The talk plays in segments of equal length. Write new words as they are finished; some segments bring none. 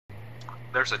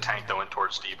There's a tank that went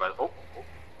towards D, but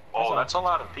oh, that's a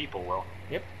lot of people, Will.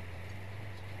 Yep.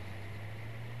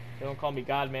 They don't call me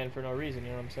God Man for no reason, you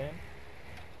know what I'm saying?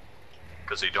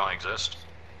 Because they don't exist.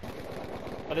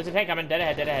 Oh, there's a tank coming. Dead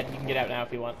ahead, dead ahead. You can get out now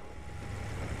if you want.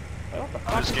 Wait, what the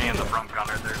fuck? I'm just getting the front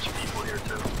gunner. There's people here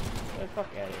too. Get the fuck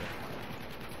out of here.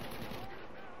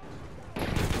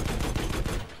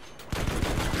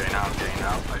 Okay, now I'm getting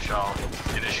out. I shall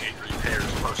initiate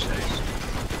repairs post haste.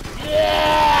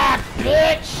 Yeah,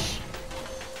 bitch!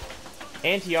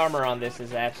 Anti-armor on this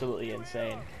is absolutely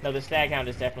insane. No, the Staghound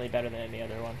is definitely better than any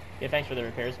other one. Yeah, thanks for the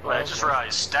repairs. Well, I just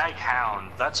realized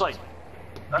Staghound. That's like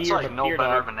no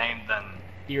better of a name than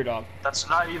Deer Dog. That's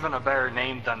not even a better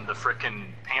name than the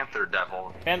frickin' Panther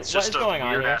Devil. Ben, it's just what is going a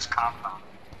on weird here? ass compound.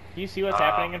 Do you see what's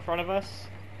happening in front of us?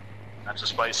 That's a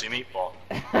spicy meatball.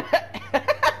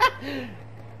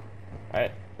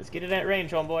 Alright, let's get it at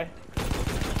range, homeboy.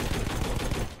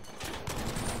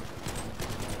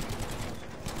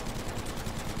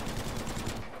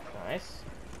 Nice.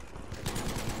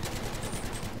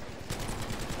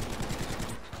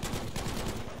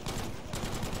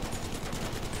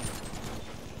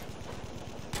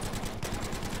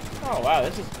 Oh wow,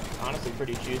 this is honestly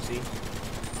pretty juicy.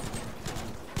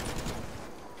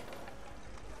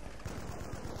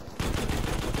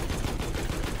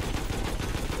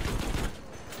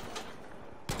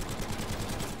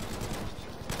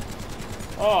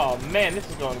 Oh man, this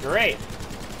is going great.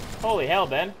 Holy hell,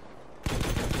 Ben.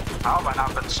 How have I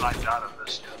not been sniped out of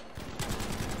this yet?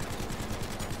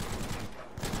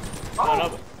 Oh no,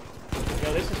 but...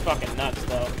 Yo, this is fucking nuts,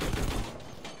 though.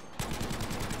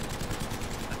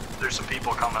 There's some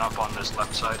people coming up on this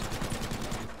left side.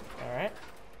 Alright.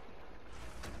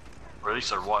 Or at least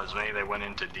there was. Maybe they went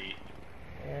into D.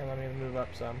 Yeah, let me move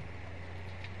up some.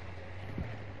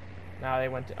 Now they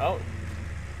went to... Oh!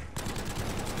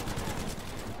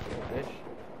 Bitch.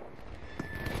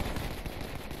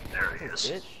 There he is.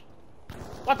 Bitch.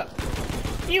 What the?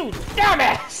 You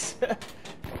dumbass!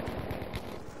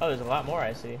 Oh, there's a lot more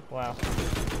I see. Wow.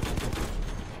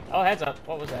 Oh, heads up.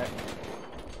 What was that?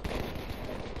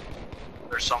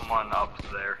 There's someone up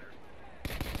there.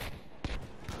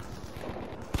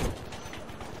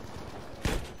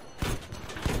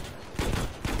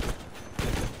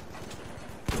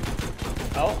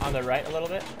 Oh, on the right a little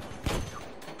bit?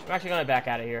 I'm actually going to back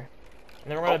out of here.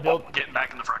 And then we're going to build... getting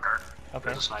back in the front guard. Okay.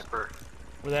 There's a sniper.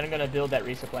 We're then going to build that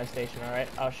resupply station, alright?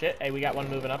 Oh shit, hey, we got one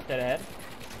moving up dead ahead.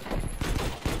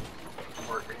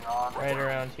 Working on. Right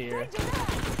around here.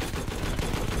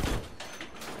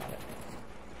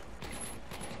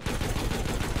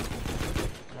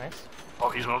 Nice. Oh,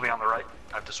 he's moving on the right.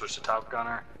 I have to switch to top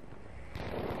gunner.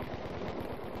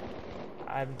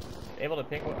 I'm able to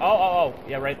pick one. Oh,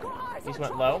 yeah, right. These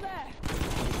went low.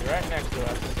 He's right next to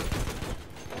us.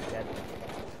 Dead.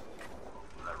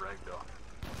 That rag go.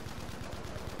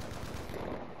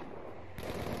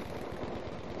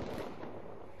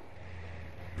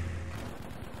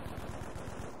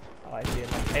 Oh, I see him.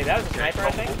 Hey, that was a sniper,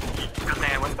 I think. Good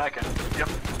man, went back in. Yep.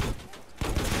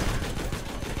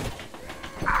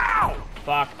 Ow!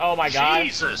 Fuck. Oh my god.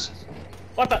 Jesus!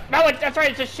 What the? No, that's right,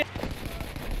 it's just shit.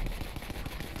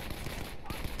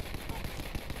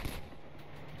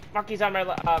 Fuck, he's on my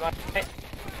right.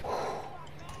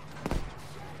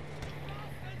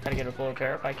 Trying to get a full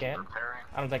repair if I can.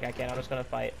 I don't think I can, I'm just gonna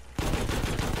fight.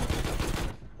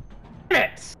 Damn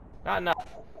it! Not enough.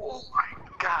 Oh my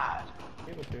god.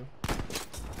 Able to.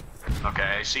 Okay,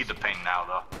 I see the ping now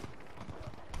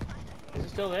though. Is it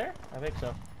still there? I think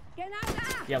so.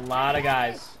 Yeah, a lot of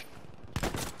guys.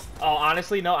 Oh,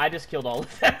 honestly, no, I just killed all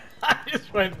of them. I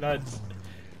just went nuts.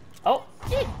 Oh!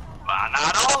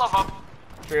 Not all of them!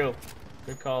 True.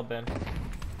 Good call, Ben.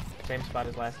 Same spot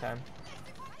as last time.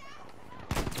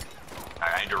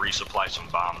 I need to resupply some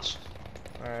bombs.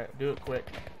 Alright, do it quick.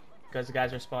 Because the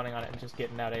guys are spawning on it and just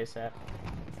getting out ASAP.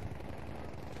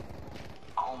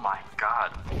 Oh my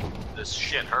god. This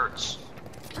shit hurts.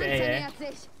 Yeah.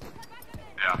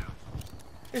 Yeah.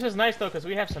 This is nice though, because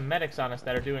we have some medics on us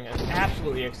that are doing an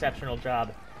absolutely exceptional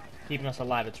job keeping us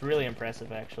alive. It's really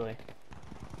impressive, actually.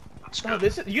 That's Oh,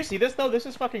 good. you see this though? This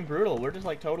is fucking brutal. We're just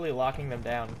like totally locking them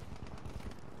down.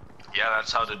 Yeah,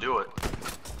 that's how to do it.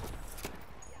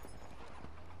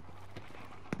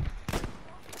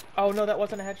 Oh no, that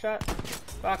wasn't a headshot?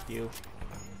 Fuck you.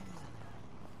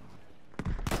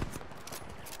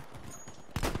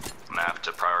 I'm gonna have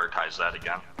to prioritize that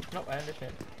again. Nope, I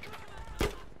understand.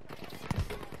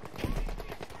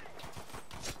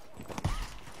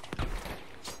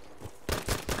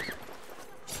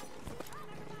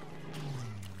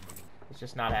 It's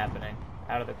just not happening.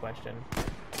 Out of the question.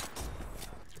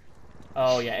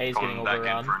 Oh yeah, A's getting Going back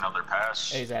overrun. in for another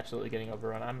pass. A's absolutely getting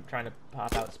overrun. I'm trying to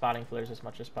pop out spotting flares as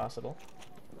much as possible.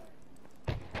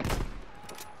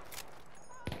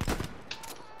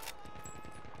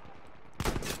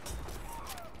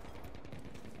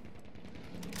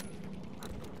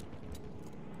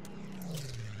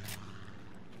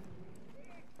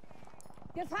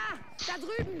 Gefahr! Da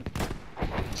drüben!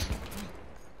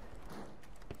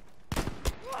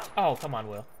 Oh, come on,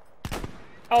 Will.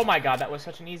 Oh my god, that was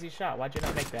such an easy shot. Why'd you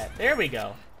not make that? There we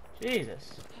go.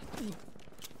 Jesus.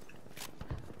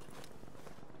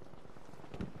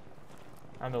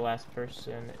 I'm the last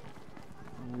person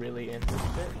really in this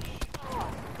bitch.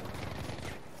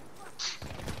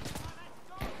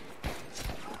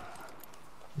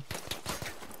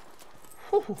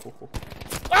 Oh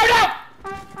no!